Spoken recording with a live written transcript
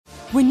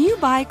When you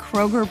buy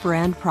Kroger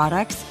brand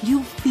products,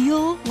 you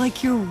feel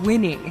like you're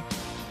winning.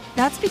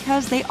 That's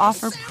because they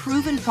offer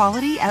proven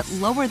quality at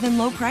lower than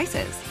low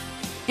prices.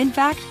 In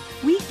fact,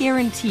 we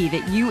guarantee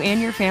that you and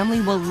your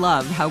family will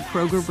love how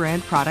Kroger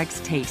brand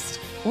products taste,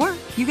 or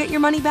you get your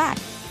money back.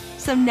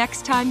 So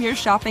next time you're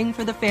shopping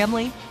for the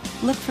family,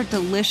 look for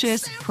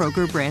delicious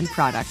Kroger brand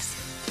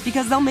products,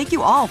 because they'll make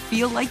you all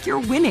feel like you're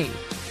winning.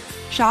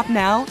 Shop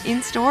now,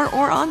 in-store,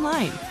 or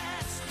online.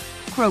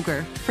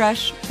 Kroger,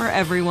 fresh for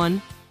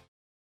everyone.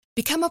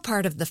 Become a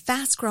part of the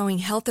fast-growing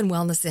health and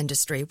wellness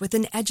industry with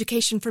an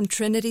education from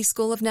Trinity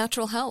School of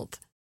Natural Health.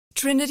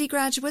 Trinity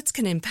graduates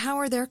can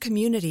empower their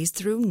communities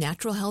through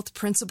natural health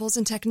principles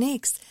and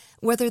techniques,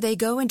 whether they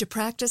go into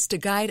practice to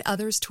guide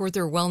others toward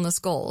their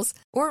wellness goals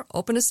or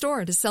open a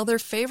store to sell their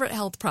favorite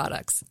health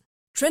products.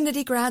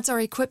 Trinity grads are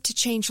equipped to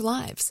change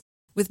lives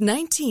with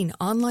 19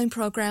 online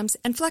programs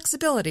and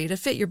flexibility to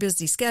fit your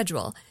busy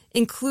schedule,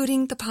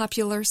 including the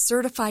popular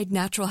Certified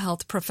Natural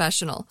Health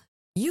Professional.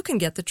 You can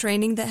get the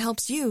training that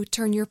helps you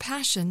turn your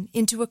passion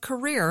into a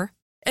career.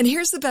 And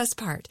here's the best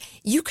part.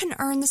 You can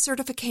earn the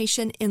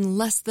certification in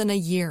less than a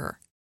year.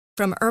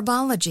 From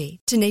herbology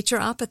to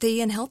naturopathy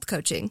and health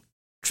coaching,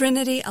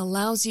 Trinity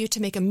allows you to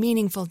make a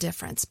meaningful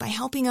difference by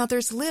helping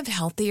others live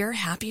healthier,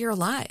 happier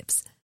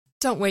lives.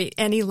 Don't wait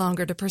any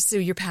longer to pursue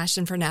your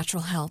passion for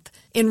natural health.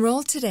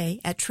 Enroll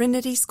today at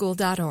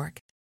trinityschool.org.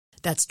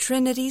 That's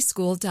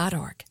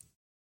trinityschool.org.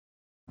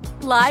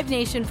 Live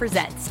Nation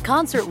presents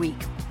Concert Week.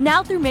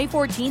 Now through May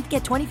 14th,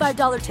 get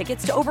 $25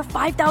 tickets to over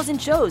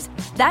 5,000 shows.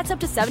 That's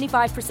up to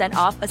 75%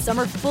 off a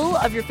summer full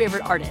of your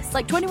favorite artists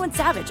like 21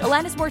 Savage,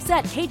 Alanis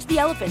Morissette, Cage the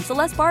Elephant,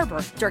 Celeste Barber,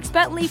 Dierks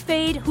Bentley,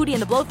 Fade, Hootie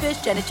and the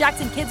Blowfish, Janet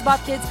Jackson, Kids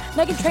Bop Kids,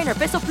 Meghan Trainor,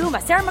 Peso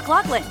Pluma, Sarah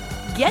McLachlan.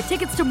 Get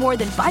tickets to more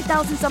than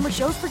 5,000 summer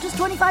shows for just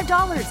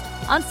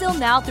 $25. On sale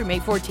now through May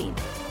 14th.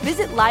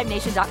 Visit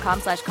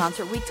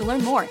LiveNation.com/Concert Week to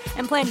learn more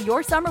and plan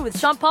your summer with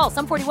Sean Paul,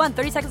 Sum 41,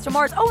 30 Seconds to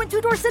Mars, and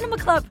Two Door Cinema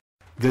Club.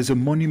 There's a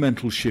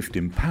monumental shift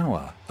in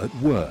power at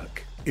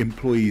work.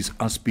 Employees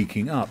are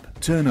speaking up,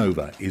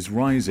 turnover is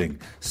rising,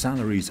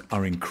 salaries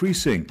are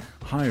increasing,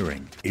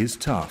 hiring is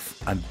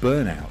tough, and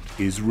burnout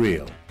is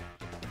real.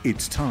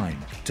 It's time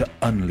to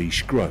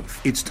unleash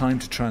growth. It's time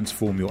to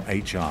transform your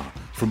HR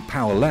from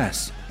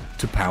powerless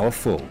to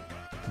powerful.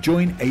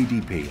 Join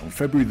ADP on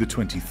February the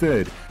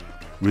 23rd.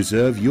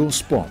 Reserve your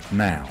spot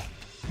now.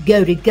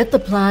 Go to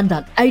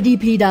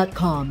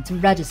gettheplan.adp.com to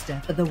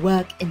register for the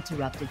Work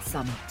Interrupted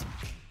Summit.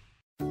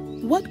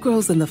 What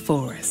grows in the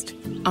forest?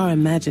 Our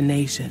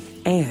imagination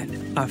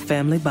and our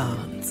family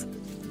bonds.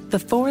 The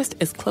forest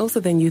is closer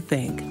than you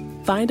think.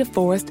 Find a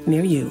forest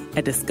near you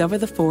at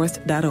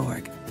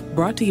discovertheforest.org.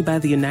 Brought to you by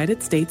the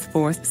United States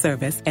Forest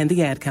Service and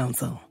the Ad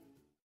Council.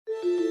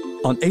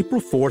 On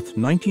April 4th,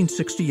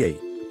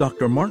 1968,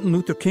 Dr. Martin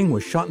Luther King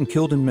was shot and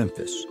killed in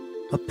Memphis.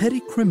 A petty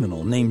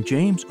criminal named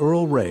James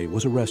Earl Ray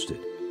was arrested.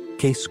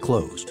 Case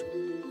closed.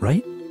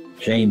 Right?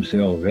 James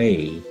Earl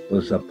Ray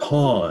was a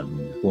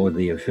pawn for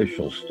the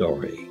official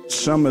story.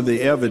 Some of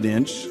the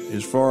evidence,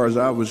 as far as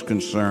I was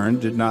concerned,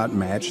 did not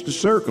match the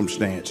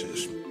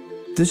circumstances.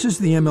 This is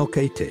the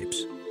MLK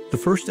tapes. The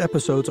first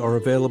episodes are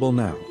available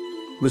now.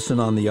 Listen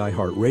on the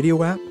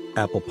iHeartRadio app,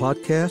 Apple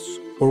Podcasts,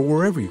 or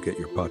wherever you get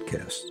your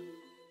podcasts.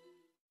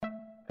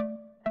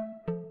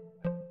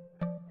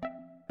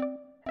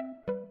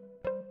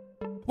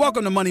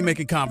 Welcome to Money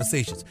Making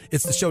Conversations.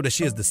 It's the show that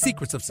shares the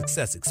secrets of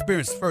success,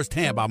 experienced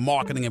firsthand by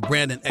marketing and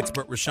branding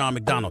expert Rashawn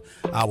McDonald.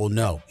 I will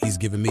know he's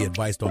given me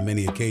advice on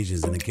many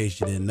occasions, and in case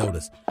you didn't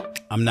notice,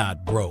 I'm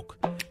not broke.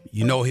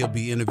 You know he'll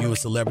be interviewing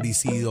celebrity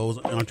CEOs,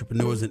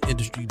 entrepreneurs, and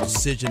industry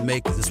decision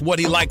makers. It's what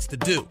he likes to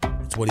do.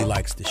 It's what he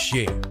likes to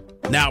share.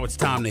 Now it's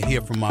time to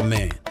hear from my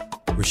man,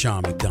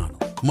 Rashawn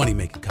McDonald. Money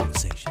Making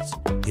Conversations.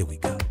 Here we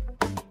go.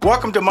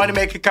 Welcome to Money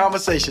Making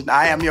Conversation.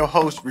 I am your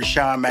host,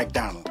 Rashawn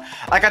McDonald.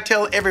 Like I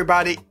tell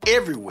everybody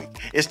every week,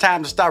 it's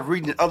time to stop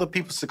reading other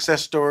people's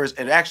success stories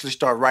and actually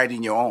start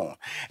writing your own.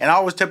 And I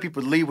always tell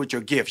people to lead with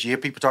your gifts. You hear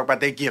people talk about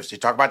their gifts. They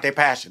talk about their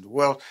passion.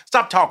 Well,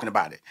 stop talking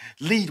about it.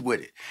 Lead with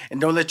it. And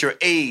don't let your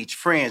age,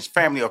 friends,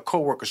 family, or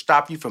coworkers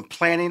stop you from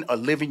planning or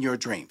living your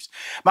dreams.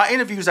 My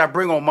interviews I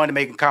bring on Money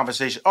Making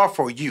Conversation are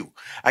for you.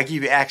 I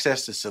give you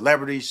access to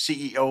celebrities,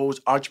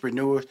 CEOs,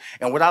 entrepreneurs,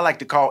 and what I like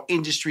to call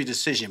industry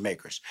decision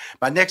makers.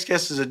 My next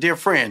guest is a dear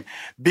friend,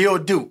 Bill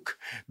Duke.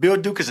 Bill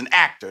Duke is an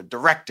actor,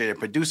 director, and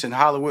producer in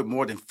Hollywood,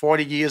 more than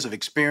 40 years of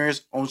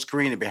experience on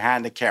screen and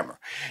behind the camera.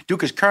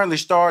 Duke is currently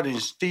starred in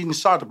Steven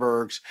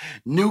Soderbergh's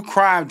new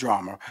crime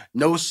drama,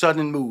 No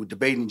Sudden Mood,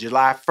 debating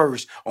July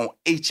 1st on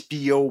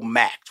HBO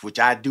Max, which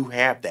I do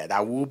have that.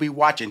 I will be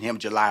watching him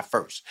July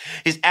 1st.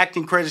 His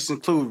acting credits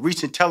include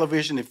recent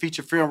television and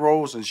feature film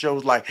roles in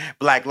shows like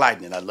Black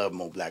Lightning. I love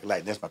him on Black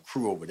Lightning. That's my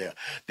crew over there.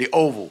 The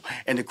Oval,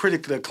 and the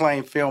critically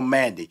acclaimed film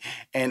Mandy,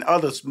 and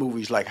other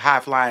movies like High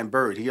Flying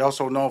Bird. He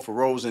also known for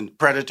roles in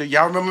Predator.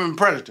 Y'all remember him in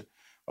Predator?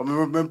 I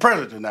remember him in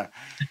Predator now.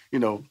 You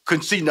know,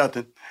 couldn't see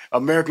nothing.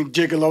 American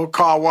Gigolo,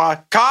 Car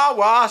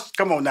Wash.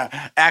 Come on now.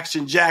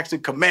 Action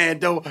Jackson,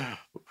 Commando,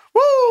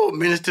 Woo!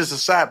 Minister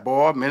Society,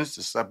 boy.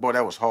 Minister Society, boy,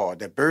 that was hard.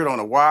 That Bird on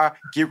the Wire,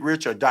 Get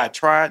Rich or Die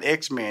Trying,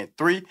 X-Men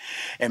 3,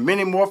 and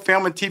many more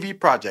film and TV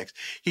projects.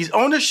 He's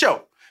on the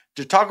show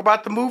to talk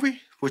about the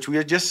movie, which we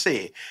had just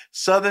said,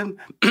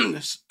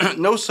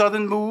 No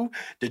Southern Move,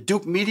 the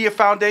Duke Media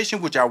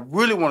Foundation, which I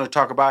really want to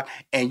talk about,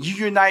 and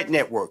Unite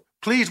Network.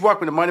 Please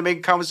welcome to Money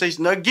Making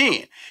Conversation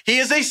again. He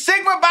is a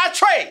Sigma by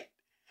trade.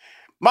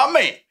 My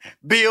man,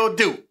 Bill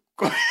Duke.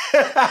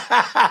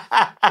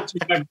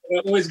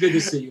 Always good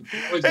to see you.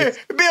 Hey,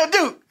 Bill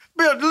Duke.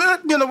 Bill,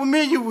 you know, with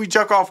me and you, we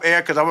joke off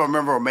air because I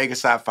remember Omega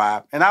Psi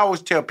Phi, and I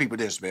always tell people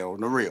this, Bill,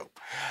 the real.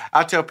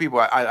 I tell people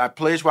I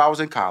pledged while I was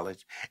in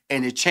college,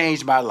 and it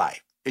changed my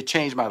life. It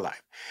changed my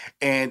life.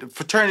 And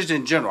fraternities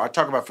in general, I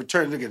talk about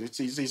fraternity. Look at it.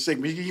 See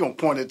Sigma. You don't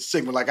point at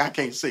Sigma like I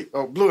can't see.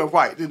 Oh, blue and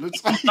white. I'm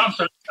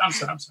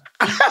sorry.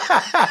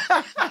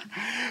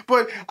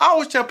 But I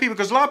always tell people,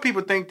 because a lot of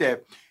people think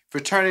that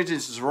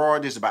fraternities and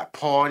sororities is about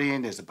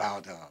partying, it's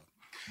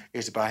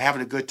about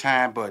having a good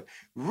time. But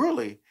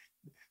really,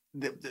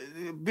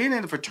 being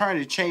in the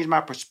fraternity changed my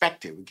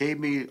perspective. It gave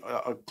me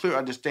a clear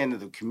understanding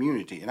of the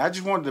community. And I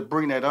just wanted to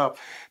bring that up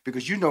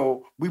because, you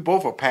know, we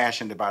both are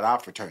passionate about our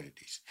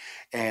fraternities.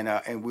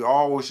 And we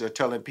always are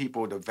telling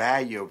people the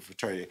value of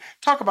fraternity.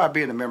 Talk about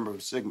being a member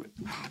of Sigma,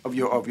 of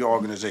your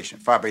organization,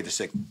 Phi Beta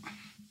Sigma.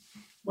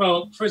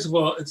 Well, first of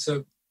all,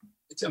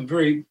 I'm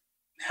very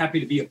happy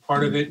to be a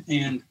part of it.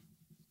 And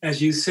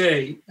as you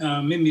say,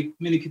 many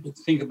people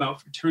think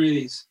about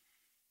fraternities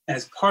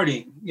as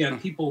partying. Yeah,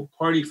 people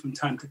party from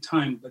time to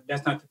time, but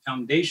that's not the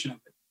foundation of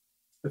it.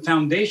 The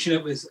foundation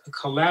of it is a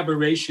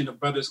collaboration of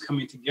brothers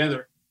coming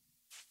together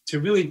to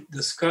really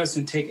discuss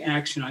and take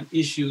action on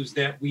issues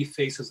that we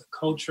face as a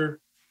culture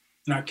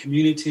in our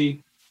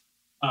community,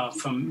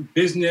 from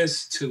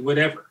business to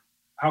whatever,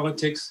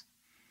 politics.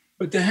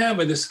 But to have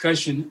a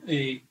discussion,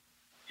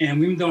 and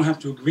we don't have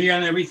to agree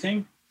on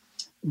everything,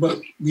 but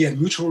we have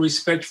mutual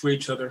respect for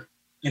each other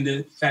and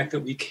the fact that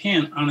we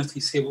can honestly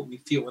say what we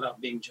feel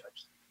without being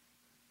judged.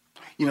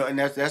 You know, and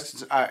that's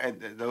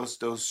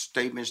those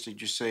statements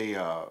that you say.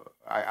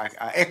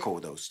 I echo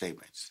those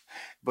statements,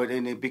 but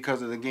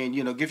because again,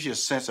 you know, gives you a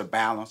sense of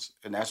balance,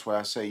 and that's what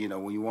I say. You know,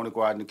 when you want to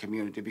go out in the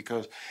community,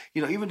 because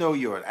you know, even though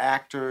you're an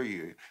actor,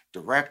 you're a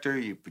director,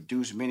 you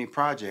produce many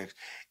projects,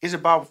 it's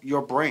about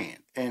your brand,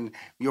 and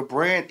your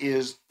brand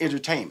is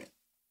entertainment,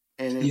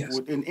 and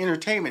in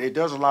entertainment, it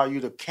does allow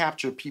you to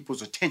capture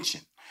people's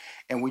attention,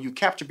 and when you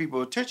capture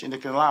people's attention,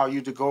 it can allow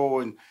you to go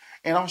and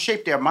I'll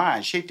shape their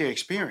minds, shape their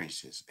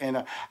experiences.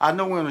 And I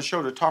know we're on the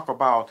show to talk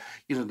about,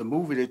 you know, the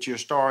movie that you're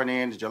starring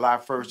in, July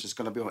 1st, is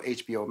going to be on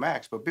HBO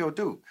Max. But Bill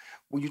Duke,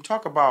 when you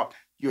talk about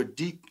your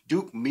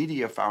Duke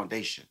Media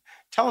Foundation,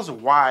 tell us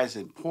why it's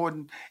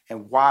important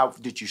and why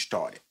did you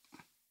start it?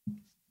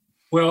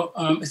 Well,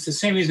 it's the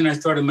same reason I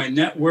started my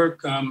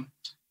network. Our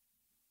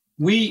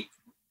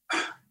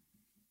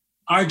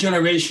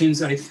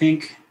generations, I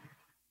think,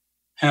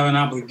 have an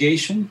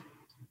obligation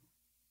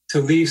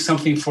to leave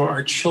something for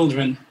our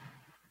children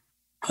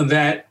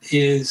that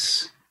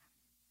is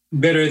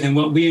better than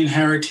what we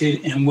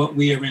inherited and what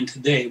we are in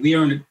today. We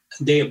are in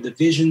a day of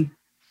division,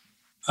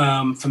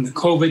 from the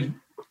COVID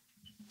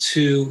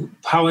to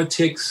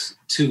politics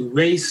to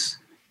race.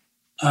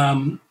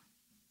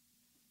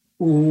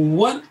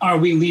 What are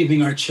we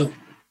leaving our children?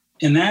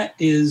 And that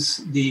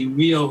is the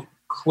real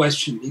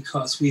question,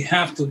 because we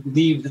have to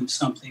leave them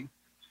something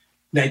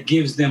that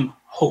gives them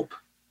hope.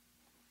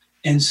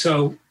 And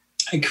so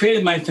I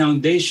created my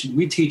foundation.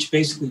 We teach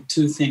basically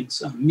two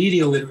things: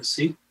 media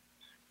literacy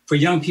for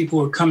young people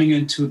who are coming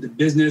into the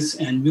business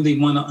and really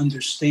want to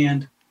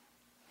understand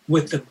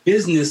what the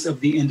business of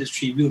the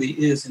industry really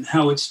is and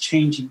how it's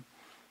changing.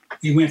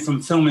 We went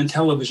from film and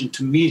television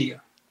to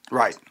media.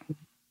 Right.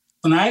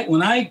 When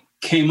I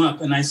came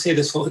up, and I say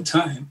this all the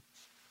time,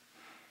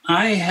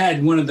 I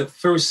had one of the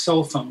first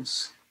cell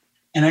phones,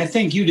 and I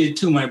think you did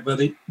too, my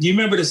brother. Do you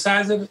remember the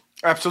size of it?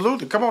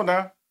 Absolutely. Come on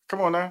now.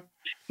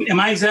 Am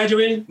I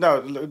exaggerating?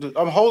 No,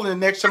 I'm holding it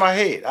next to my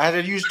head. I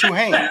had to use two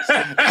hands.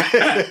 and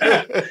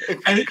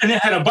it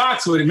had a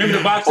box with it. Remember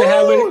the box they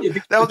had with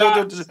it?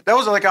 That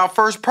was like our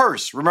first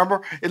purse,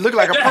 remember? It looked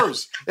like a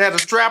purse. It had a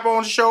strap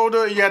on the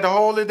shoulder. You had to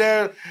hold it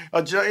there.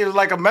 It was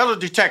like a metal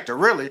detector,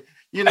 really.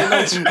 You know.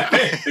 That's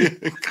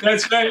right.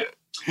 That's right.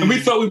 And we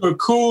thought we were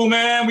cool,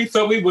 man. We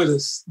thought we were the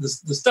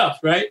stuff,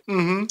 right?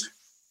 Mm-hmm.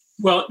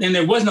 Well, and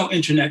there was no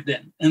internet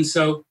then. And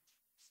so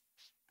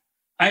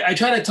I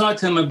try to talk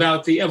to them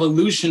about the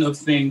evolution of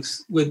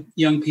things with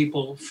young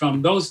people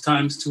from those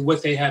times to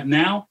what they have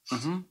now,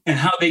 mm-hmm. and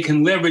how they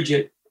can leverage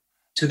it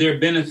to their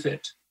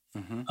benefit,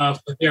 mm-hmm.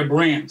 For their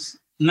brands.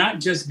 Not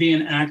just be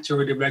an actor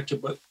or director,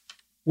 but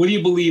what do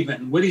you believe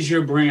in? What is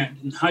your brand,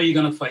 and how are you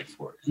going to fight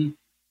for it? And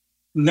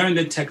learn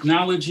the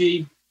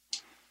technology,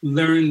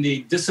 learn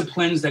the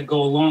disciplines that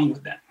go along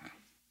with that.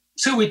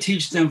 So we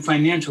teach them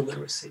financial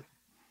literacy.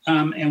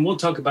 And we'll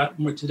talk about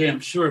more today, I'm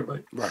sure,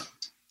 but right.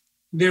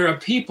 There are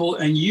people,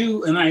 and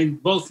you and I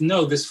both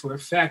know this for a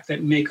fact,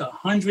 that make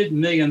 $100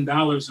 million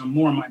or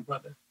more, my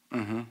brother,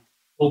 mm-hmm.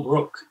 go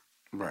broke.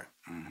 Right.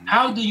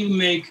 How do you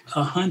make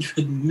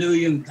 $100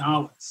 million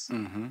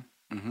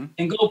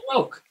and go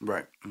broke?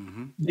 Right.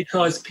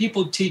 Because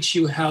people teach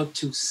you how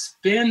to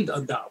spend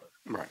a dollar,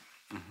 Right.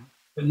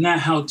 but not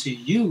how to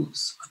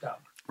use a dollar.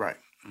 Right.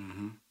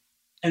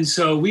 And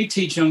so we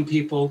teach young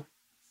people,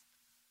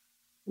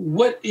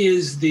 what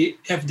is the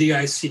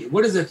FDIC?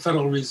 What is the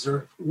Federal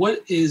Reserve?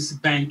 What is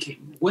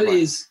banking? What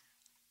is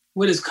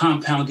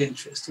compound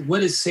interest?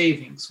 What is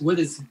savings? What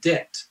is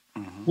debt?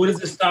 What is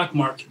the stock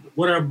market?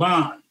 What are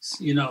bonds?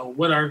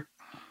 What are,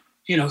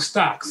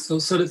 stocks?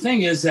 So the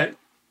thing is that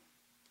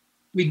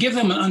we give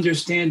them an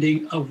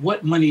understanding of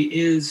what money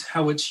is,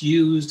 how it's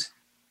used,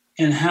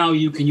 and how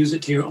you can use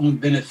it to your own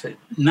benefit.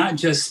 Not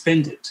just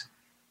spend it,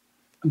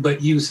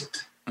 but use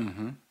it.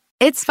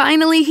 It's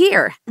finally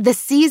here, the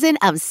season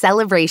of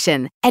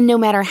celebration. And no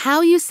matter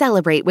how you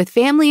celebrate with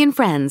family and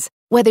friends,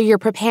 whether you're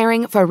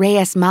preparing for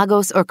Reyes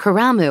Magos or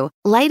Karamu,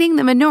 lighting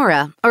the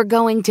menorah, or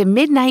going to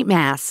midnight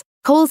mass,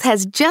 Kohl's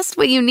has just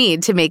what you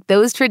need to make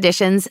those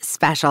traditions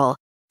special.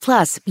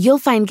 Plus, you'll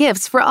find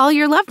gifts for all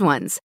your loved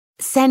ones.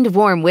 Send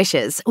warm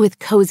wishes with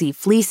cozy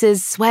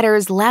fleeces,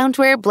 sweaters,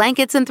 loungewear,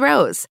 blankets, and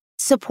throws.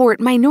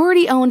 Support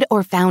minority-owned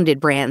or founded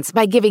brands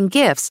by giving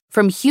gifts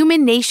from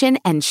Human Nation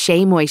and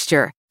Shea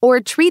Moisture. Or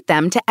treat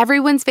them to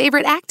everyone's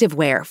favorite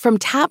activewear from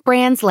top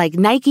brands like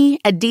Nike,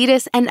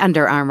 Adidas, and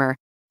Under Armour.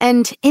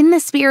 And in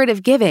the spirit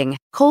of giving,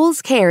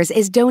 Kohl's Cares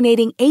is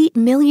donating $8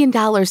 million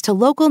to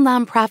local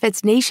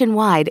nonprofits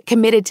nationwide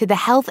committed to the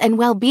health and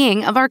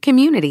well-being of our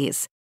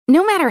communities.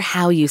 No matter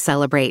how you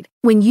celebrate,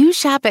 when you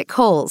shop at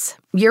Kohl's,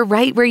 you're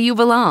right where you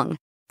belong.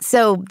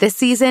 So this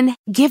season,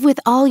 give with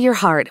all your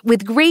heart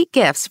with great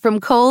gifts from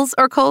Kohl's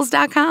or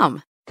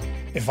Kohls.com.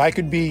 If I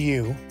could be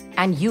you.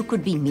 And you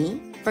could be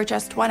me. For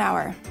just 1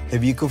 hour.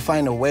 If you could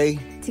find a way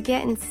to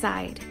get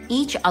inside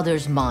each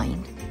other's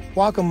mind.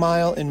 Walk a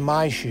mile in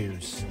my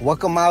shoes.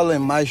 Walk a mile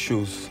in my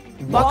shoes.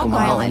 Walk a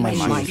mile in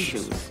my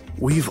shoes.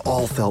 We've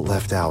all felt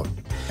left out.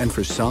 And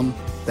for some,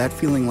 that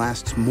feeling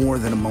lasts more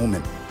than a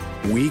moment.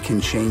 We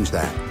can change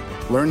that.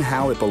 Learn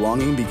how at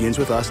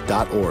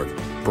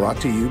belongingbeginswithus.org.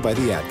 Brought to you by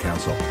the Ad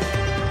Council.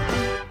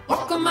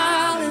 Walk a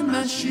mile in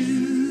my shoes.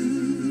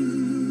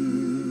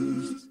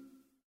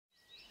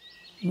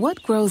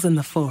 What grows in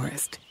the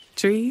forest?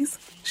 Trees?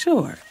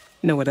 Sure.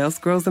 Know what else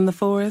grows in the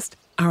forest?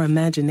 Our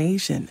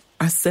imagination,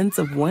 our sense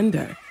of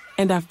wonder,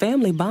 and our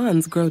family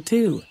bonds grow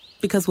too.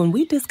 Because when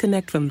we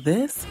disconnect from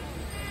this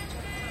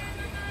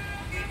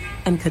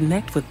and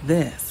connect with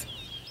this,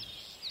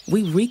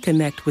 we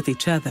reconnect with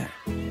each other.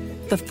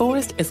 The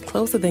forest is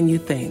closer than you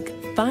think.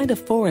 Find a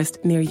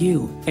forest near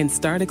you and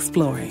start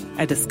exploring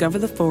at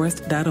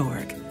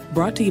discovertheforest.org.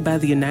 Brought to you by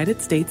the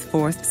United States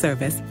Forest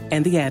Service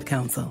and the Ad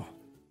Council.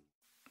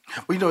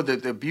 Well,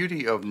 the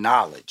beauty of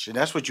knowledge, and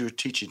that's what you're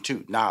teaching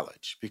too,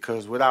 knowledge.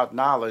 Because without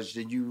knowledge,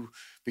 then you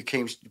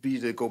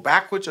either go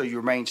backwards or you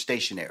remain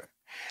stationary.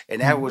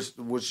 And that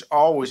was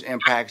always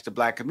impacts the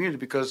Black community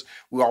because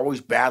we're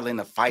always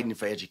battling and fighting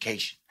for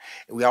education.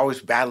 We're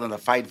always battling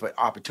and fighting for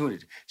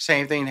opportunity.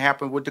 Same thing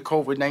happened with the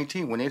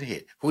COVID-19 when it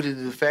hit. Who did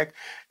it affect?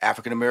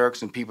 African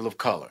Americans and people of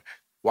color.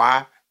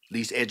 Why?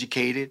 Least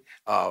educated,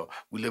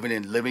 we living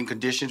in living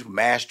conditions,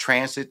 mass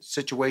transit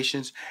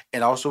situations,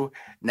 and also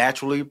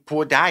naturally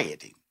poor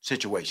dieting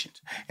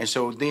situations. And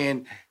so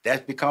then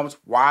that becomes,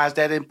 why is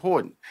that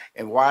important?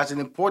 And why is it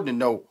important to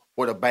know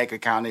what a bank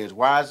account is?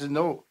 Why is it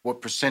know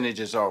what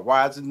percentages are?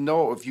 Why does it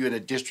know if you're in a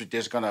district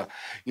that's gonna,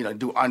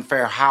 do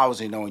unfair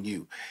housing on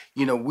you?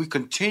 We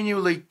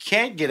continually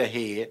can't get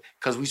ahead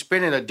because we're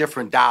spending a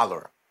different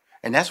dollar.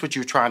 And that's what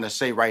you're trying to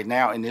say right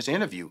now in this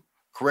interview.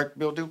 Correct,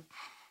 Bill Duke?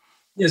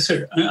 Yes,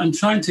 sir. I'm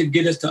trying to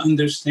get us to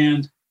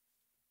understand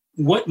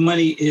what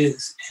money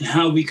is and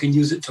how we can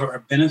use it to our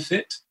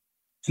benefit.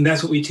 And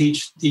that's what we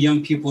teach the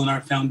young people in our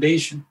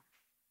foundation.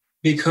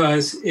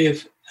 Because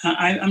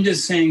I'm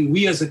just saying,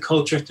 we as a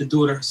culture have to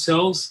do it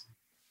ourselves.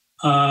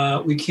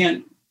 We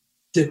can't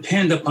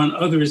depend upon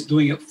others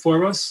doing it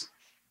for us.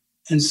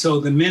 And so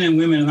the men and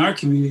women in our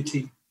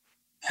community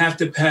have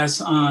to pass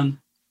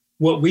on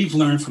what we've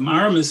learned from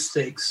our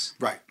mistakes.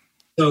 Right.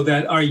 So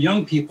that our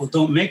young people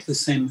don't make the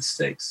same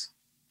mistakes.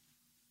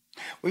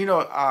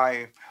 Well,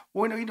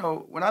 when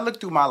I look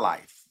through my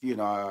life,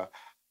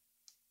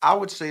 I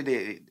would say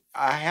that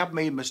I have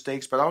made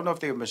mistakes, but I don't know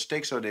if they're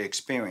mistakes or they're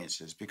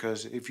experiences,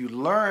 because if you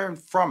learn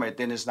from it,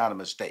 then it's not a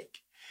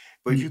mistake.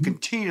 But if you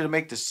continue to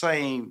make the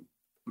same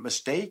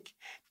mistake,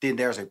 then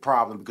there's a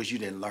problem because you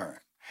didn't learn.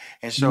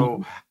 And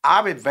so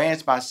I've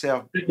advanced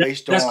myself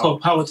based on... That's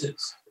called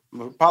politics.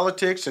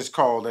 Politics is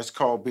that's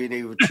called being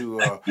able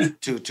to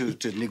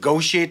to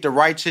negotiate the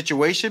right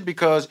situation,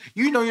 because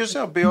you know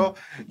yourself, Bill,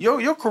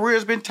 your career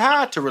has been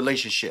tied to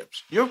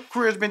relationships. Your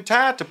career has been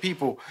tied to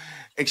people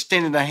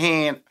extending a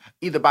hand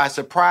either by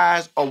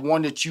surprise or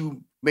one that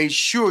you made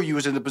sure you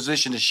was in the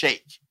position to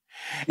shake.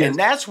 Yes. And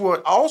that's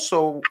what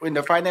also in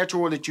the financial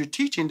world that you're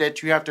teaching,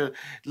 that you have to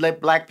let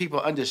Black people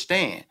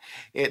understand.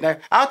 And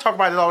I'll talk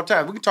about it all the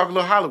time. We can talk a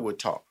little Hollywood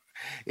talk.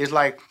 It's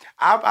like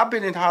I've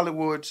been in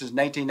Hollywood since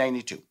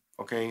 1992.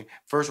 Okay,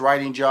 first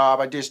writing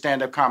job. I did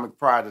stand-up comic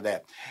prior to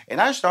that.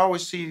 And I used to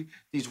always see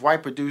these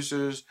white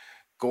producers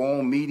go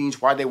on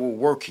meetings while they were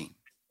working.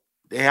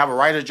 They have a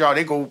writer job.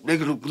 They go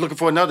looking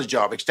for another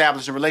job,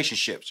 establishing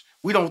relationships.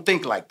 We don't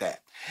think like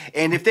that.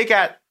 And if they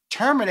got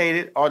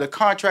terminated or the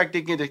contract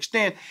didn't get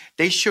extended,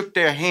 they shook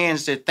their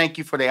hands, said thank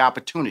you for the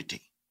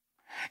opportunity.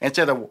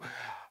 Instead of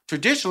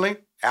traditionally,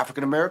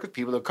 African Americans,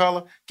 people of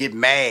color, get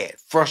mad,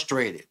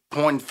 frustrated,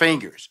 pointing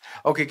fingers.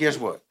 Okay, guess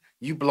what?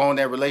 You blown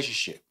that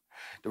relationship.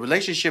 The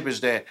relationship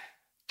is that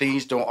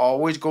things don't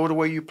always go the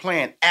way you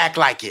plan. Act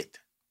like it.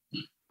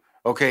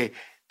 Okay?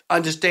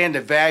 Understand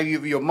the value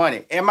of your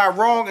money. Am I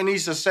wrong in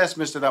these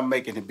assessments that I'm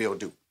making in Bill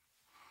Duke?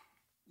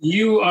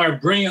 You are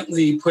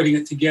brilliantly putting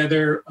it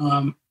together.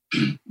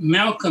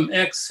 Malcolm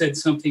X said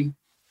something.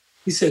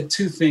 He said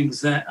two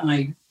things that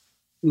I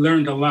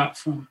learned a lot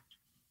from.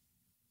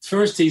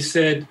 First, he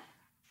said,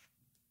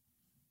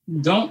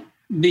 don't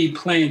be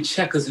playing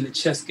checkers in a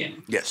chess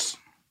game. Yes.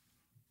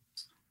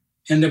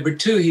 And number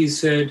two, he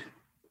said,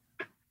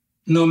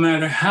 no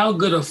matter how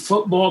good a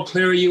football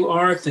player you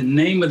are, if the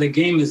name of the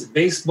game is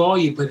baseball,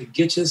 you better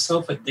get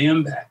yourself a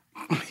damn bat.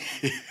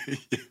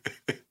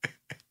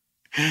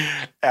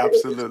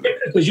 Absolutely.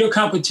 Because your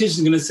competition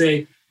is going to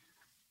say,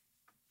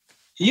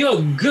 you're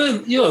a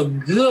good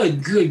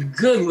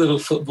little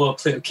football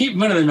player. Keep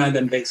running around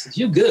them bases.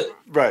 You're good.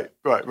 Right.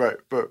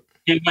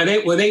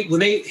 And were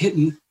they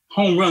hitting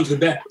home runs with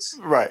bats?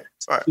 Right.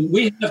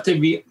 We have to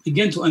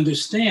begin to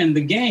understand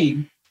the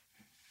game,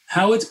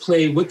 how it's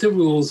played, what the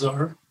rules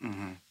are.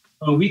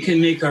 Mm-hmm. We can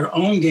make our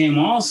own game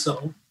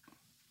also.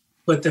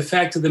 But the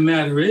fact of the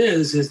matter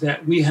is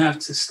that we have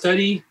to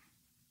study,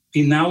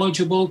 be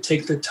knowledgeable,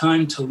 take the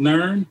time to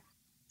learn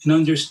and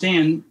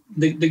understand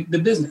the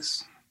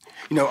business.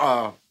 You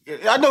know,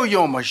 I know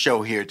you're on my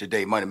show here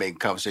today, Money Making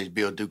Conversation.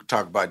 Bill Duke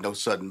talk about No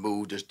Sudden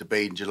Move, just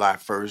debating July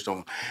 1st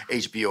on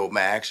HBO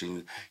Max,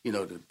 and you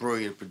know the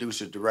brilliant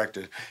producer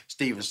director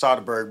Steven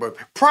Soderbergh. But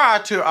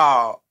prior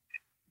to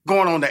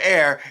going on the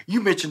air,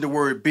 you mentioned the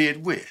word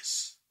bid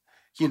whiz.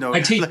 You know,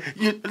 like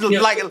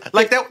that.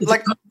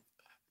 Like,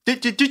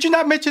 did you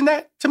not mention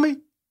that to me?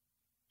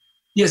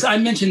 Yes, I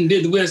mentioned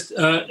bid whiz,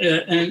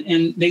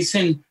 and they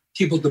send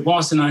people to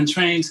Boston on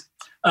trains.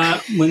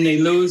 When they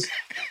lose,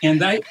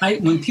 and I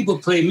when people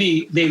play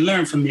me, they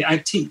learn from me. I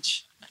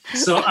teach,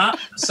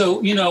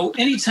 so you know,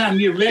 anytime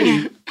you're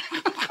ready,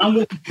 I'm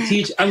willing to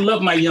teach. I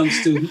love my young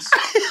students,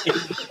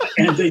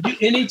 and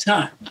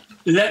anytime,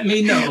 let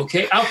me know.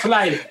 Okay, I'll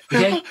fly there.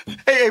 Okay.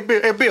 Hey,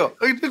 Bill,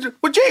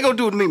 what you ain't gonna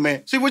do to me,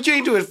 man? See, what you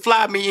ain't do is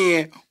fly me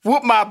in,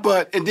 whoop my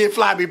butt, and then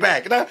fly me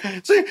back. See,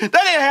 that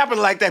ain't happen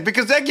like that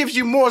because that gives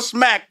you more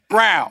smack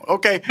ground.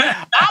 Okay,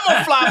 I'm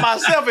gonna fly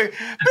myself in.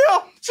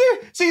 Bill.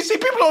 See,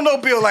 people don't know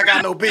Bill like I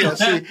know Bill.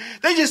 See,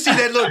 they just see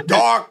that little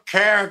dark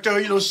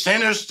character, you know,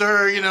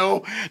 sinister, you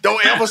know,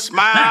 don't ever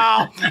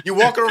smile. You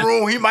walk in a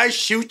room, he might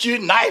shoot you,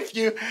 knife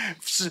you,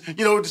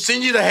 you know,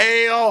 send you to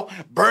hell,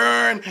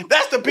 burn.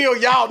 That's the Bill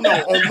y'all know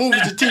on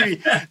movies and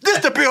TV. This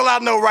the Bill I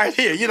know right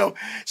here, you know,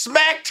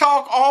 smack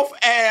talk off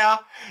air,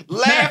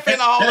 laughing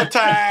all the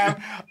time.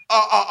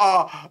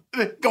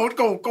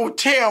 Go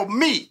tell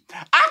me.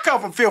 I come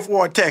from Fifth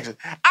Ward, Texas.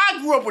 I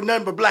grew up with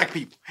nothing but black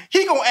people.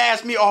 He gonna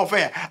ask me off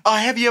air,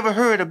 have you ever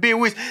heard of Bill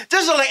Wiz?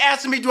 This is like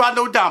asking me, do I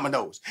know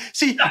dominoes?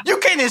 See, you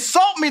can't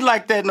insult me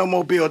like that no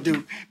more, Bill,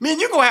 dude. Man,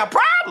 you gonna have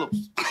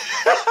problems.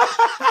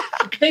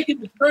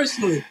 Taking it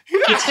personally.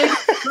 It's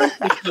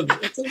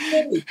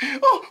okay.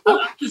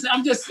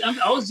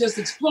 I was just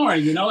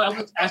exploring, you know. I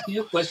was asking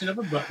you a question of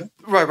a brother.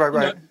 Right. You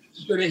know,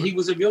 sure that he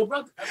was a real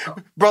brother. That's all.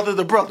 Brother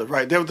to brother,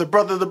 right? There was the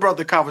brother to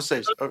brother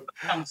conversation.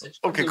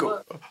 Okay,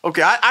 cool.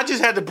 Okay, I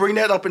just had to bring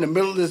that up in the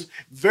middle of this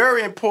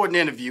very important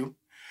interview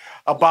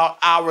about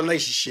our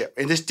relationship.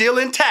 And it's still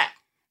intact.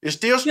 It's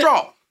still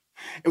strong.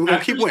 And we're going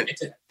to keep winning.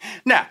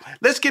 Now,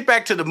 let's get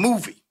back to the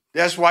movie.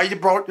 That's why you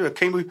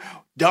came with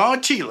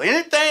Don Cheadle.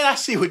 Anything I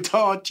see with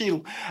Don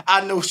Cheadle,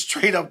 I know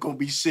straight up going to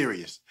be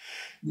serious.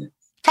 Yeah.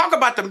 Talk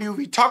about the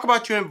movie. Talk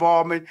about your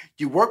involvement.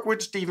 You worked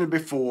with Steven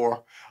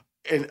before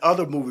in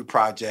other movie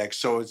projects,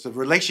 so it's a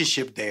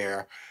relationship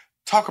there.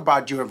 Talk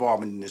about your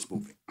involvement in this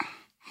movie.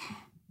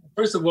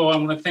 First of all, I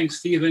want to thank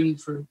Steven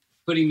for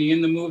putting me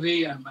in the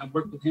movie. I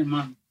worked with him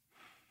on,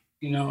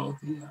 you know,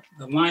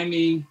 the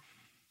Limey,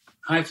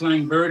 High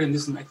Flying Bird, and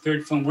this is my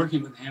third film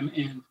working with him.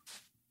 And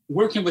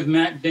working with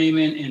Matt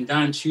Damon and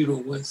Don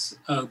Cheadle was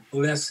a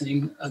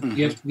blessing, a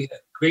gift. We had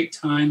a great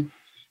time.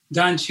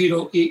 Don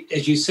Cheadle,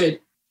 as you said,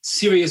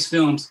 serious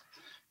films,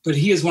 but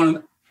he is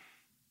on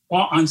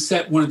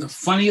set, one of the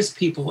funniest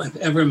people I've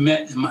ever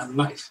met in my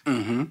life.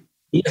 Mm-hmm.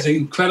 He has an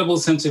incredible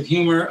sense of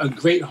humor, a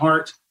great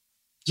heart,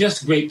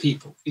 just great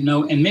people, you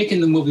know. And making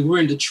the movie, we're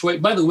in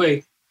Detroit. By the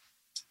way,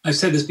 I've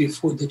said this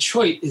before,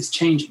 Detroit is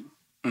changing.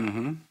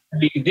 Mm-hmm. I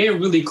mean, they're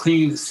really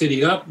cleaning the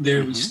city up.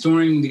 They're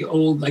restoring the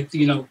old, like,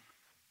 you know,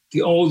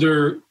 the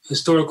older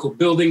historical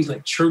buildings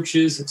like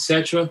churches,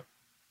 etc.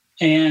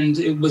 And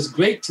it was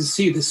great to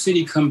see the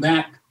city come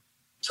back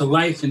to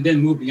life and then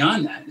move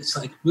beyond that. It's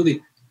like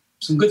really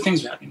some good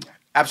things are happening there.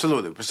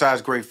 Absolutely,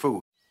 besides great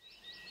food.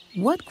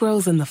 What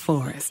grows in the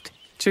forest?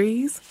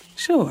 Trees?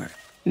 Sure.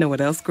 Know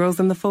what else grows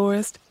in the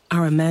forest?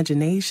 Our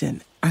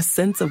imagination, our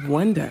sense of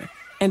wonder,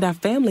 and our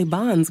family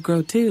bonds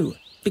grow too.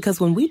 Because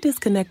when we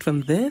disconnect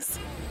from this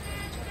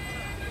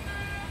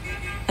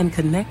and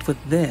connect with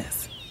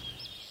this,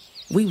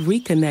 we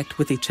reconnect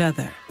with each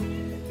other.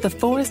 The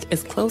forest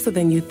is closer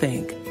than you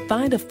think.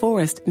 Find a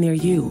forest near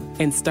you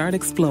and start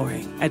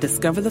exploring at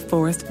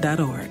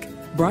discovertheforest.org.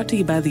 Brought to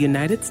you by the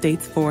United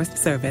States Forest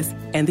Service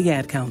and the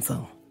Ad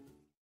Council.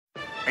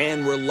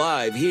 And we're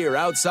live here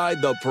outside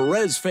the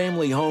Perez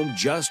family home,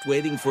 just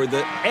waiting for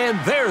the...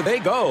 And there they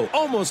go,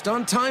 almost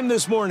on time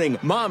this morning.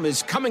 Mom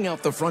is coming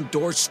out the front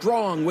door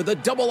strong with a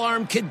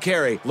double-arm kid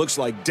carry. Looks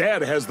like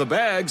Dad has the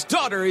bags.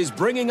 Daughter is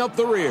bringing up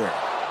the rear.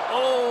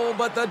 Oh,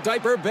 but the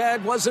diaper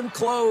bag wasn't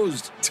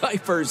closed.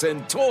 Diapers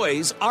and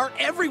toys are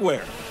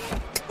everywhere.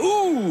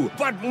 Ooh,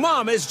 but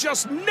Mom has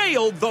just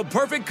nailed the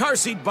perfect car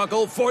seat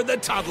buckle for the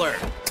toddler.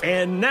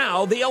 And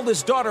now the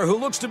eldest daughter, who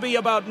looks to be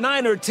about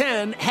 9 or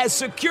 10, has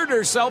secured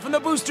herself in the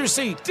booster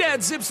seat.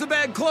 Dad zips the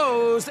bag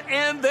closed,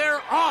 and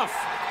they're off.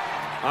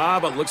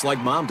 But looks like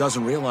Mom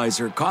doesn't realize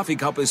her coffee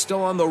cup is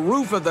still on the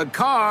roof of the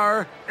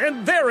car.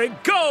 And there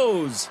it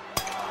goes.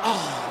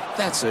 Oh,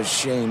 that's a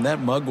shame.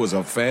 That mug was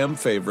a fam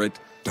favorite.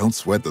 Don't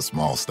sweat the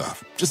small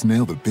stuff. Just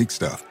nail the big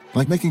stuff.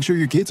 Like making sure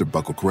your kids are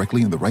buckled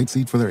correctly in the right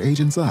seat for their age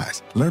and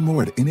size. Learn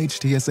more at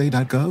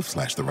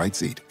nhtsa.gov/the right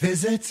seat.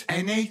 Visit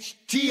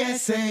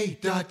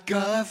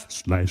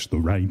nhtsa.gov/the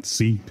right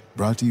seat.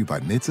 Brought to you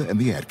by NHTSA and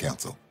the Ad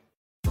Council.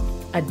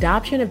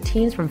 Adoption of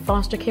teens from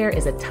foster care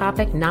is a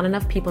topic not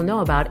enough people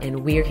know about, and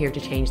we're here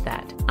to change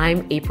that.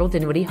 I'm April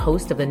Dinwiddie,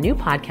 host of the new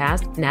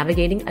podcast,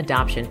 Navigating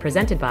Adoption,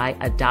 presented by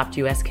Adopt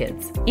US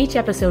Kids. Each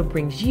episode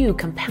brings you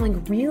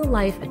compelling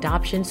real-life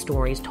adoption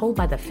stories told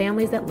by the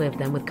families that live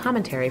them with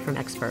commentary from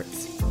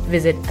experts.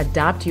 Visit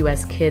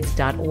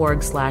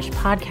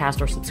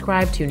adoptuskids.org/podcast or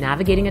subscribe to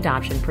Navigating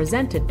Adoption,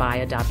 presented by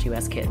Adopt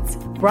US Kids.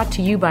 Brought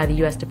to you by the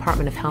U.S.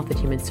 Department of Health and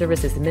Human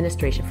Services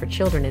Administration for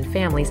Children and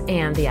Families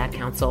and the Ad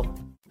Council.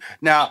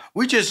 Now,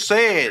 we just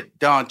said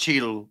Don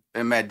Cheadle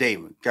and Matt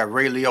Damon. Got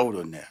Ray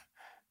Liotta in there,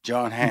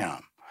 John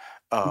Hamm,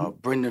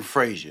 Brendan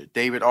Fraser,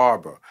 David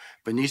Arbor,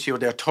 Benicio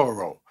del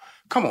Toro.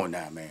 Come on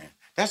now, man.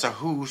 That's a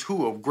who's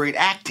who of great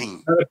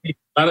acting. A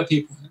lot of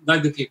people.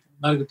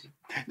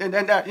 And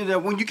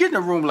when you get in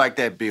a room like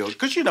that, Bill,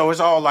 because, it's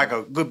all like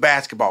a good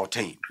basketball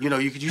team.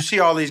 You see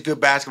all these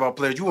good basketball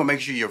players. You want to make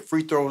sure your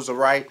free throws are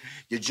right,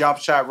 your jump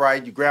shot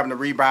right, you're grabbing the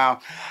rebound.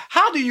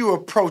 How do you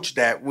approach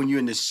that when you're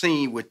in the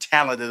scene with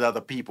talented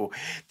other people?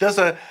 Does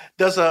a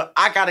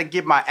I got to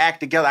get my act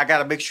together, I got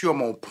to make sure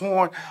I'm on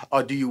point,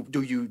 or do you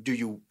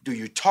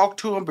talk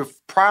to them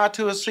prior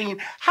to a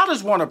scene? How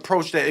does one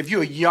approach that if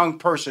you're a young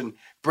person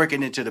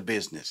breaking into the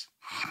business?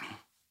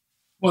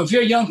 Well, if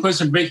you're a young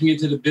person breaking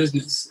into the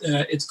business,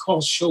 it's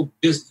called show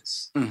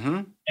business. Mm-hmm.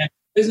 And the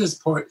business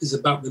part is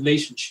about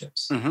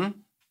relationships. Mm-hmm.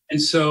 And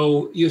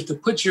so you have to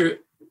put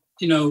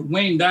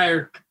Wayne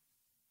Dyer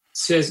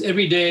says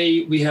every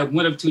day we have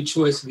one of two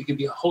choices. We can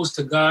be a host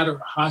to God or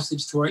a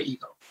hostage to our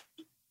ego.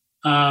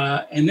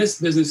 In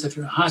this business, if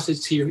you're a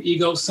hostage to your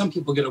ego, some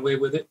people get away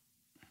with it.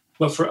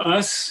 But for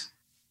us,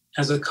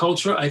 as a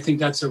culture, I think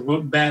that's a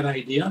bad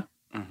idea.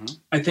 Mm-hmm.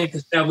 I think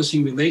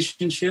establishing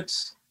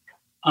relationships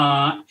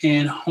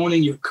and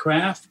honing your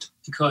craft,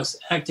 because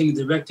acting and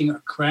directing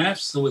are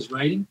crafts, so is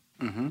writing.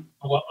 Mm-hmm.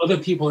 While other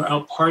people are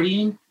out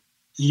partying,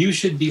 you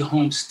should be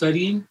home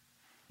studying,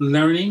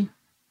 learning,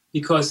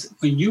 because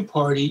when you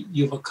party,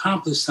 you've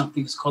accomplished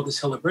something. It's called the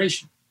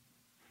celebration.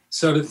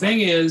 So the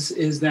thing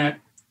is that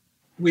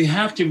we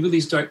have to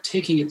really start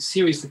taking it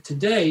seriously.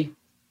 Today,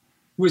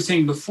 we were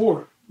saying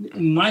before,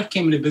 when I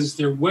came into business,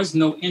 there was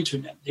no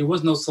internet. There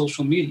was no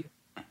social media.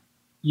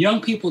 Young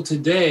people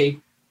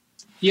today,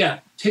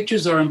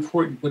 pictures are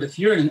important, but if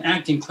you're in an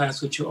acting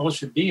class, which you all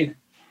should be in,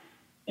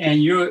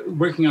 and you're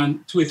working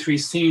on 2 or 3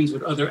 scenes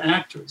with other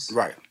actors,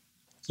 right,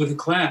 with a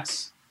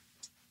class,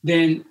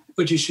 then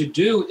what you should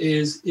do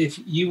is, if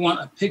you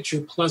want a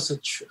picture plus a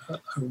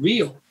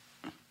reel,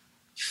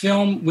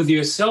 film with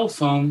your cell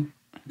phone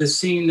the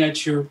scene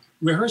that you're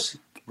rehearsing.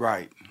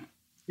 Right.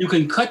 You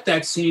can cut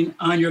that scene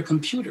on your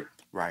computer.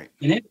 Right.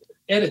 And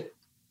edit it.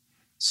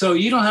 So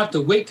you don't have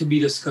to wait to be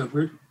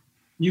discovered.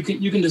 You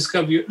can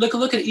discover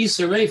look at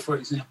Issa Rae, for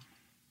example.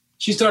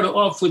 She started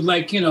off with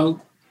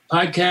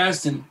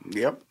podcast and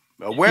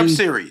a web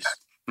series.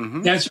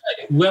 Mm-hmm. That's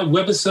right,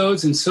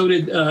 webisodes, and so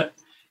did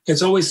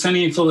It's Always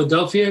Sunny in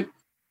Philadelphia.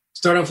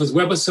 Start off with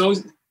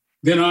webisodes,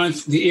 been on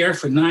the air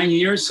for 9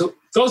 years. So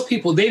those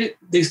people, they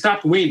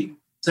stopped waiting.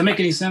 Does that make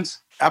any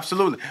sense?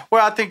 Absolutely.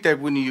 Well, I think that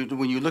when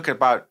you look at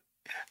a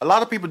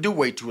lot of people do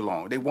wait too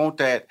long. They want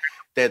that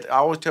I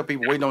always tell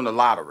people, waiting on the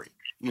lottery.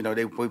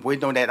 They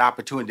waiting on that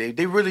opportunity.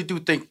 They really do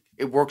think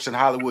it works in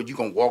Hollywood. You're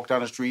going to walk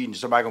down the street and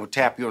somebody going to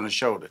tap you on the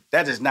shoulder.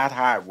 That is not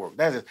how it works.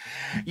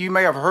 You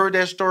may have heard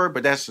that story,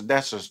 but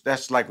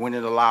that's like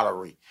winning the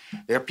lottery.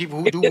 There are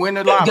people who do win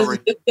the lottery.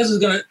 This is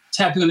going to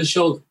tap you on the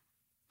shoulder.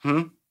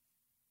 You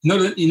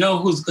know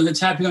who's going to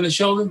tap you on the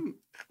shoulder?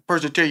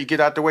 person tell you get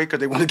out the way because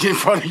they want to get in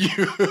front of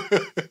you.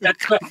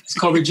 That's right. It's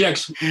called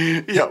rejection.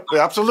 Yeah,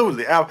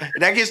 absolutely. And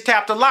that gets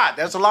tapped a lot.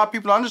 That's a lot of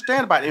people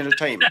understand about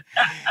entertainment.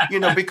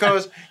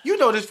 Because you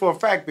know this for a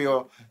fact,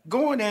 Bill.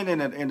 Going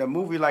in a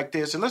movie like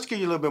this, and let's give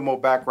you a little bit more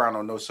background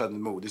on No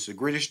Southern Movie. This is a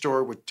gritty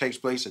story which takes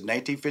place in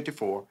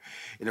 1954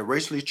 in a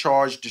racially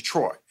charged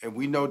Detroit. And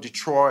we know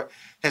Detroit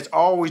has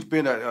always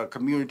been a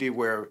community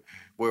where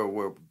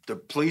the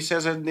police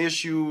has an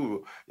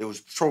issue. It was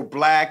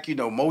pro-black,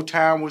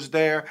 Motown was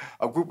there,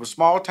 a group of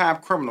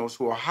small-time criminals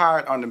who are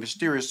hired under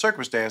mysterious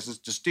circumstances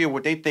to steal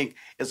what they think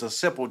is a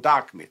simple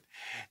document.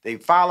 They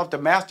file up the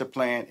master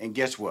plan, and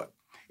guess what?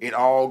 It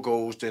all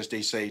goes, as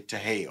they say, to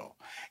hell.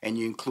 And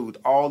you include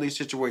all these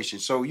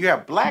situations. So you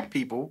have black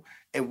people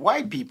and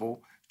white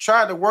people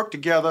trying to work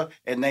together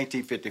in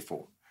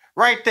 1954.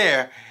 Right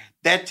there,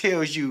 that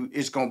tells you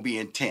it's going to be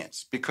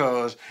intense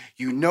because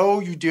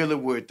you're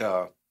dealing with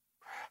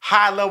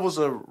high levels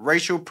of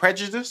racial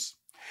prejudice.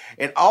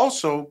 And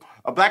also,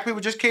 black people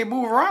just can't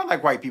move around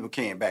like white people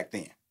can back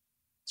then.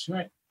 That's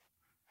right.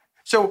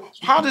 So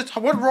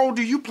what role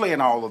do you play in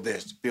all of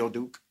this, Bill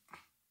Duke?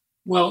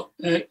 Well,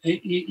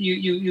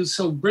 you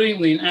so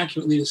brilliantly and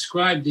accurately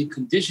described the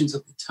conditions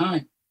of the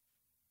time.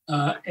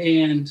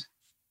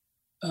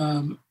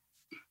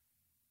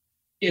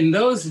 In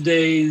those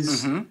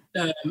days,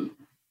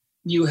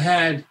 you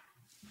had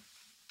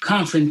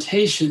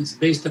confrontations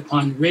based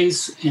upon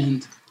race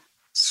and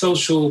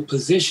social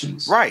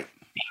positions. Right.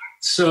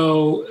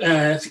 So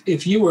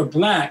if you were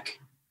black,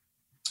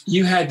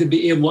 you had to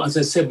be able, as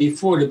I said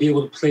before, to be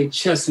able to play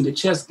chess in the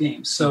chess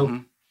game.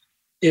 So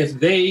if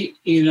they,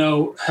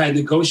 had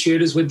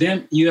negotiators with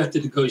them, you have to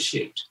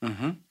negotiate.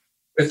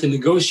 If the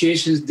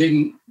negotiations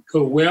didn't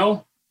go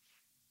well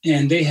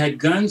and they had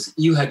guns,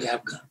 you had to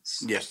have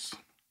guns. Yes.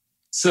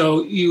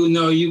 So,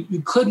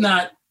 you could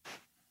not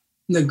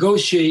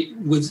negotiate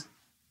with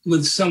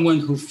someone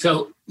who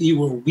felt you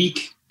were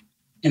weak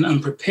and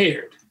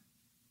unprepared.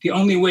 The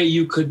only way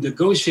you could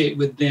negotiate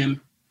with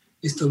them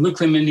is to look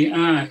them in the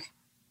eye,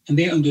 and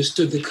they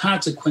understood the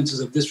consequences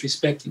of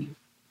disrespecting you.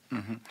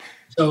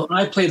 So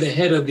I play the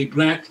head of the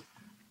black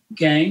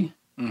gang,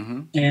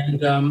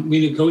 and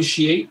we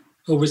negotiate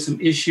over some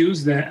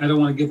issues that I don't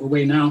want to give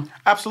away now.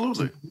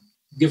 Absolutely.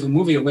 Give a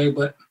movie away,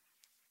 but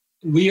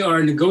we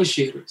are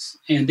negotiators,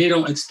 and they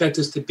don't expect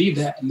us to be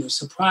that, and they're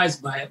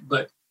surprised by it,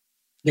 but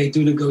they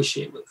do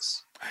negotiate with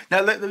us.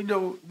 Now,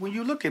 when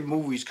you look at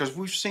movies, because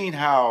we've seen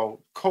how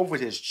COVID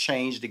has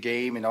changed the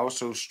game, and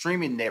also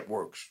streaming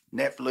networks,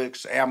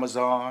 Netflix,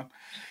 Amazon,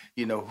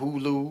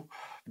 Hulu,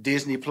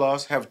 Disney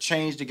Plus have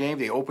changed the game.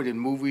 They open in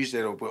movies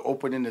that are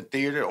open in the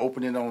theater,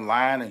 opening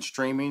online and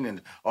streaming,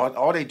 and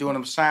all they doing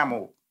them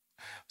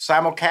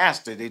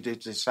simulcasted. They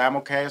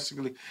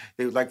simulcastingly,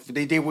 like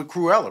they did with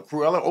Cruella.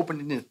 Cruella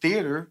opened in the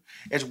theater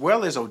as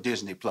well as on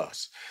Disney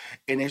Plus,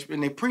 and it's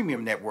in the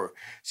premium network.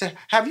 So,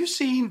 have you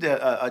seen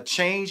a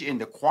change in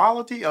the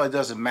quality, or it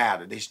doesn't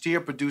matter? They still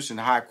producing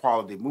high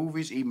quality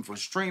movies, even for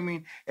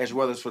streaming as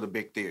well as for the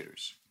big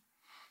theaters.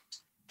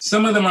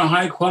 Some of them are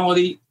high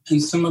quality,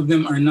 and some of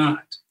them are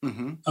not.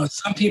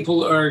 Some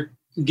people are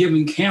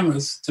given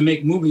cameras to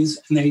make movies,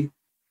 and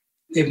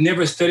they've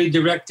never studied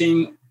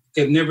directing.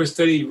 They've never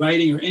studied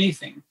writing or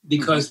anything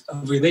because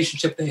of a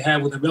relationship they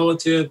have with a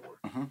relative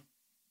or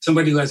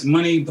somebody who has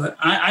money. But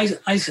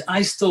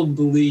I still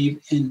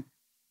believe in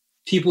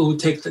people who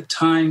take the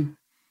time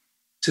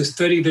to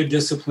study their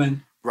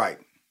discipline. Right.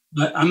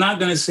 But I'm not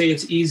going to say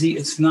it's easy.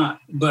 It's not.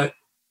 But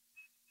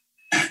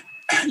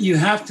you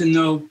have to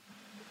know,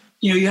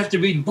 you have to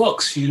read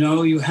books,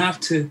 you have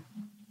to,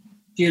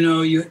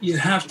 you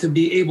have to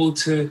be able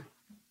to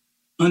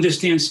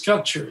understand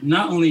structure,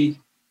 not only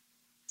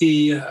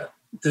the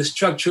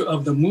structure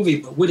of the movie,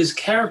 but what is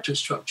character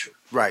structure?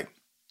 Right.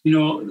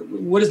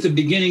 What is the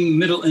beginning,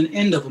 middle, and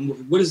end of a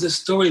movie? What is the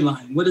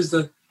storyline? What is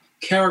the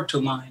character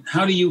line?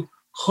 How do you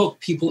hook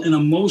people in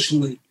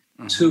emotionally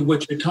to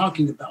what you're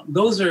talking about?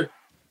 Those are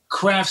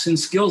crafts and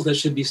skills that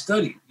should be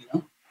studied,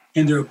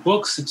 And there are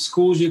books and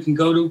schools you can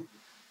go to,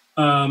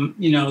 one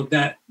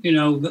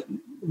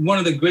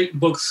of the great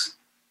books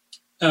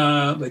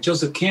by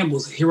Joseph Campbell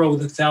is A Hero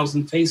with a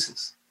Thousand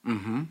Faces.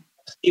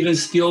 Steven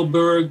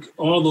Spielberg,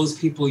 all those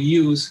people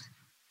use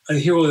A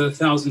Hero with a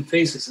Thousand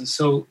Faces, and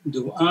so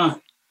do I.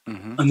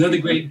 Another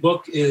great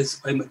book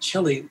is by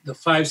Michelli, The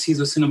Five C's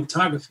of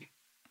Cinematography.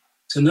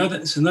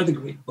 It's another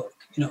great book.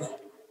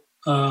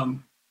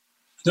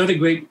 Another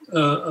great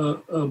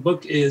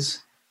book is,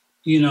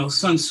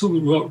 Sun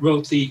Tzu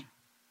wrote The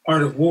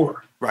Art of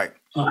War. Right.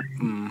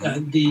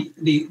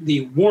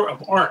 The War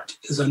of Art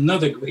is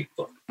another great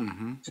book.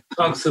 It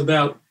talks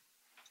about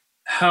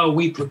how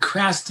we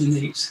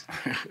procrastinate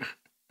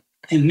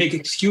and make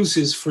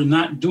excuses for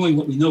not doing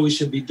what we know we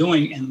should be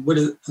doing, and what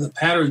are the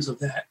patterns of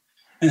that,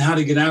 and how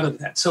to get out of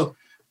that. So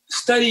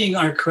studying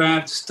our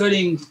craft,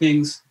 studying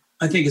things,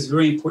 I think is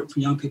very important for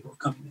young people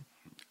coming in.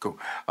 Cool.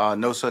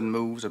 No Sudden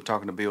Moves. I'm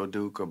talking to Bill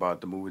Duke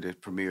about the movie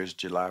that premieres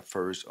July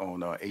 1st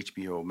on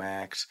HBO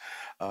Max.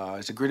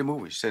 It's a gritty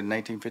movie. It's set in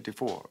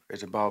 1954.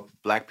 It's about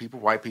black people,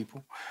 white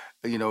people.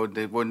 You know,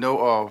 there were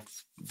no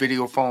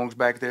video phones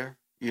back there.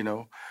 You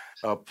know,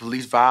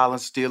 police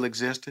violence still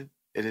existed.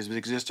 It has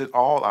existed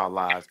all our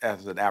lives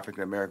as an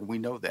African American. We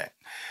know that.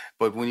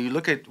 But when you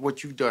look at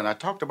what you've done, I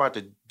talked about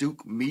the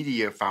Duke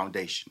Media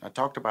Foundation. I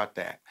talked about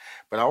that.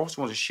 But I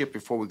also want to shift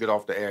before we get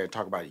off the air and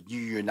talk about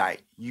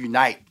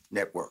Unite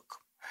Network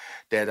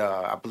that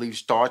I believe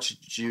starts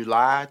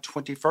July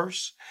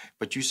 21st.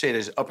 But you said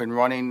it's up and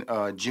running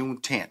June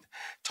 10th.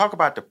 Talk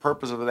about the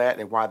purpose of that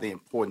and why the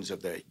importance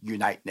of the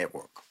Unite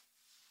Network.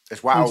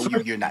 That's why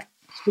you unite.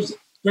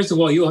 First of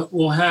all,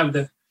 we'll have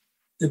the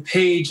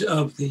page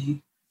of the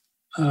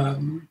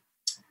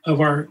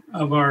of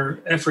our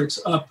efforts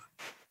up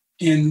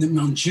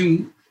on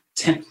June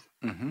 10th.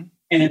 Mm-hmm.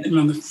 And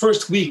on the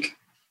first week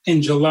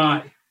in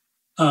July,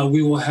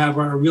 we will have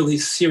our really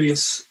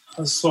serious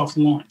soft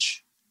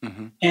launch.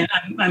 Mm-hmm. And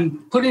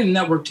I'm putting the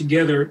network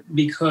together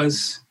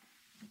because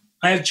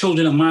I have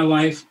children in my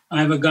life. I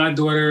have a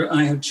goddaughter.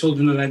 I have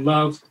children that I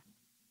love,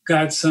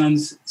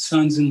 godsons,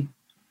 sons, and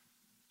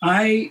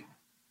I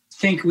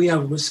think we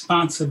have a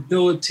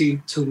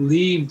responsibility to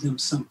leave them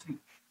something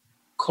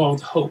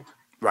called hope.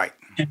 Right.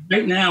 And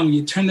right now, when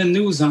you turn the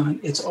news on,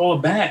 it's all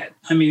bad.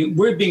 I mean,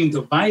 we're being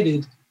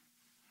divided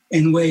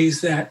in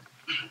ways that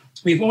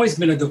we've always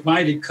been a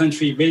divided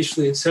country,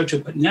 racially, et cetera,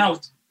 but now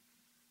it's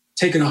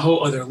taken a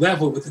whole other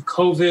level with the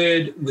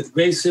COVID, with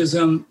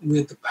racism,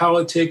 with the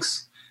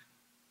politics.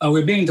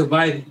 We're being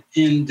divided,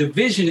 and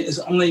division is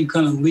only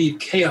going to lead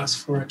chaos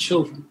for our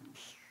children.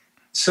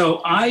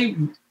 So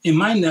in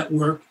my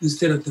network,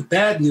 instead of the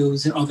bad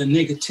news and all the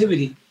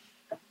negativity,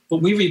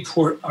 what we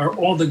report are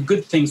all the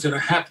good things that are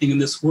happening in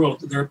this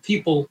world. There are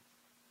people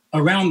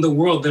around the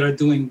world that are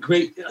doing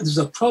great. There's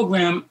a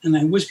program, and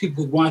I wish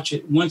people would watch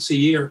it once a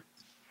year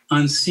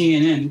on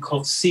CNN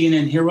called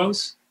CNN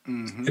Heroes.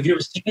 Mm-hmm. Have you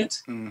ever seen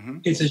it? Mm-hmm.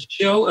 It's a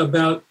show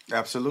about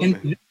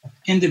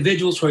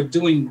individuals who are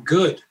doing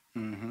good.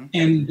 Mm-hmm.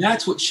 And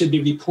that's what should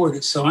be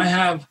reported. So I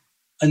have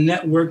a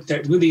network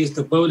that really is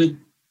devoted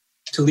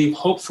to leave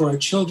hope for our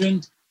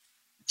children,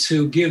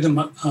 to give them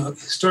a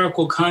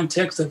historical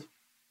context of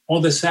all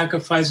the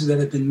sacrifices that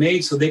have been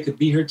made so they could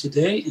be here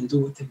today and do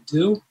what they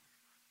do.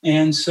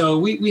 And so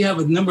we have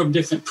a number of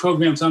different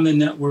programs on the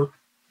network.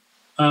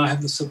 I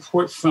have the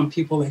support from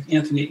people like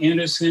Anthony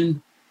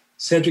Anderson,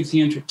 Cedric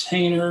the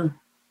Entertainer,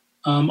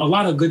 a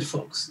lot of good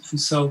folks. And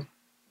so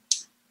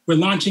we're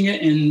launching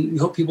it, and we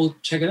hope people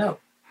check it out.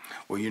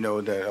 Well, you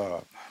know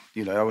that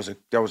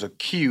that was a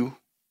Q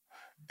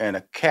and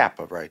a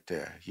Kappa right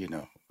there. You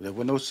know, there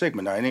were no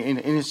Sigma. Now, any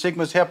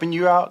Sigmas helping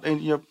you out in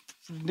your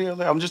deal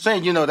there? I'm just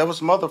saying, you know, there was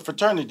some other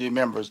fraternity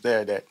members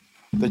there that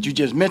you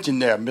just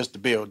mentioned there, Mr.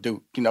 Bill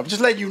Duke. You know,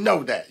 just letting you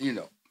know that, you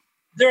know.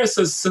 There are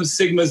some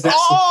Sigmas that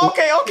support.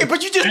 Okay,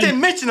 but you just didn't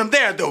mention them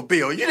there, though,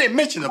 Bill. You didn't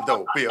mention them,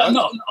 though, Bill.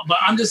 No, but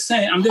I'm just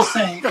saying. I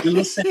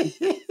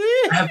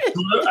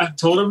have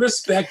total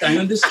respect. I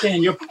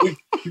understand your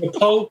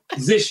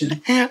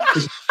position. You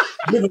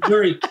have a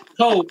very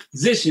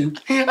position.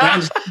 I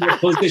understand your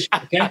position,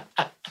 okay?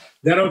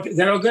 Is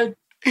that all good?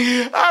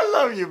 I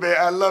love you, man.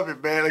 I love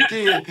it, man.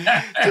 Again,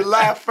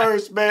 July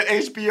 1st, man,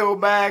 HBO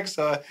Max,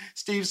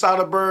 Steve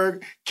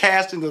Soderbergh,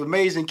 casting the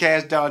amazing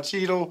cast, Don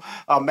Cheadle,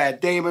 Matt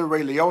Damon,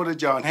 Ray Liotta,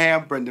 John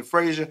Hamm, Brendan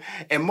Fraser,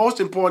 and most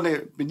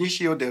importantly,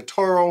 Benicio del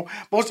Toro.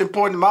 Most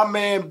importantly, my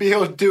man,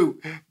 Bill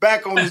Duke,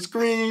 back on the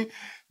screen.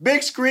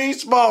 Big screen,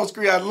 small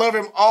screen. I love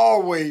him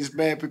always,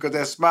 man, because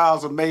that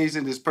smile's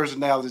amazing. His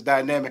personality is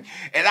dynamic.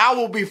 And I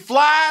will be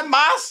flying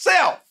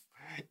myself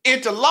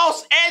into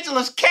Los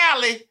Angeles,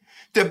 Cali,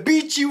 to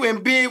beat you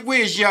in Big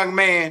Wiz, young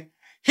man.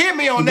 Hear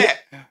me on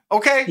that,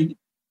 okay?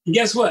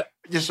 Guess what?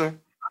 Yes, sir.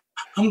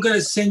 I'm going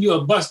to send you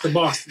a bus to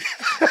Boston.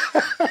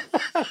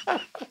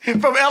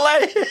 From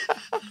L.A.?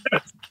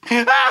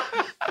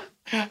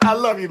 I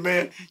love you,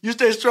 man. You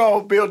stay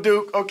strong, Bill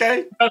Duke,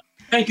 okay?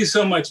 Thank you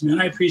so much, man.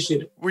 I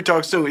appreciate it. We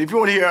talk soon. If you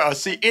want to hear or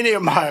see any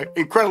of my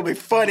incredibly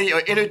funny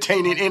or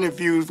entertaining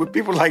interviews with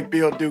people like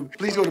Bill Duke,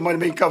 please go to Money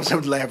Making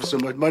Conversation. Laughing so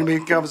much.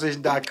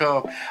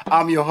 MoneyMakingConversation.com.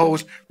 I'm your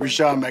host,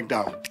 Rushion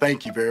McDonald.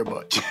 Thank you very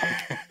much.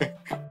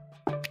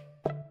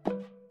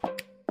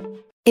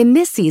 In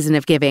this season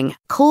of giving,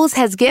 Kohl's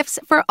has gifts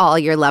for all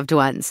your loved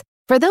ones.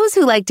 For those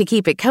who like to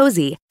keep it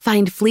cozy,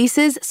 find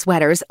fleeces,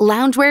 sweaters,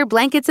 loungewear,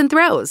 blankets, and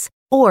throws.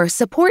 Or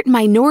support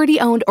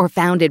minority-owned or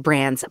founded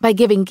brands by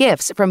giving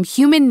gifts from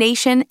Human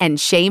Nation and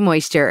Shea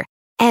Moisture.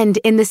 And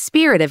in the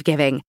spirit of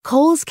giving,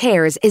 Kohl's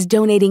Cares is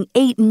donating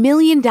 $8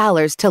 million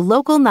to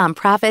local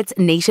nonprofits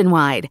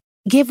nationwide.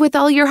 Give with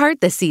all your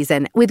heart this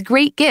season with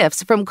great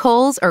gifts from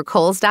Kohl's or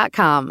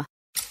Kohl's.com.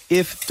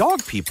 If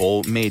dog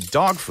people made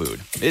dog food,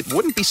 it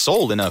wouldn't be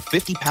sold in a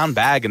 50-pound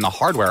bag in the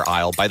hardware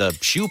aisle by the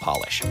shoe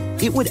polish.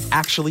 It would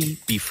actually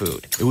be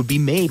food. It would be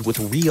made with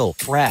real,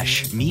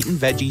 fresh meat and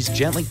veggies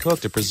gently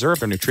cooked to preserve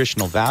their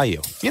nutritional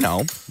value. You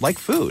know, like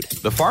food.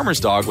 The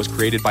Farmer's Dog was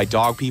created by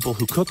dog people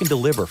who cook and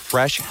deliver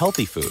fresh,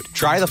 healthy food.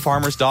 Try the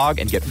Farmer's Dog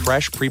and get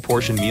fresh,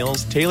 pre-portioned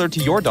meals tailored to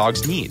your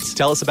dog's needs.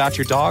 Tell us about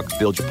your dog,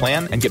 build your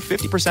plan, and get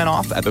 50%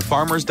 off at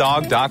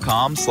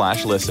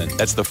thefarmersdog.com/listen.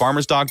 That's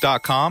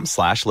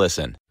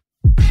thefarmersdog.com/listen.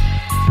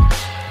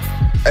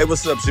 Hey,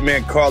 what's up? It's your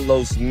man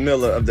Carlos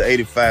Miller of the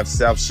 85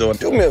 South Show.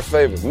 Do me a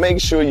favor,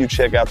 make sure you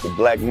check out The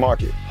Black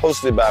Market,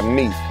 hosted by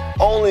me,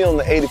 only on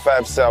the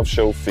 85 South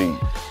Show feed.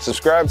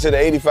 Subscribe to the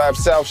 85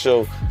 South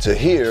Show to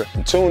hear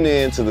and tune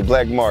in to The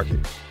Black Market.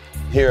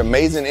 Hear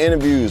amazing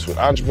interviews with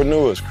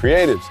entrepreneurs,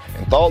 creatives,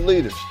 and thought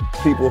leaders,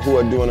 people who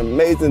are doing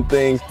amazing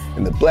things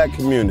in the Black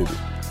community.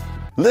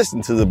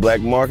 Listen to The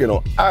Black Market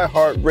on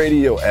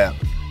iHeartRadio app,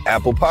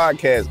 Apple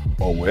Podcasts,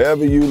 or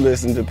wherever you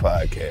listen to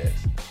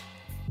podcasts.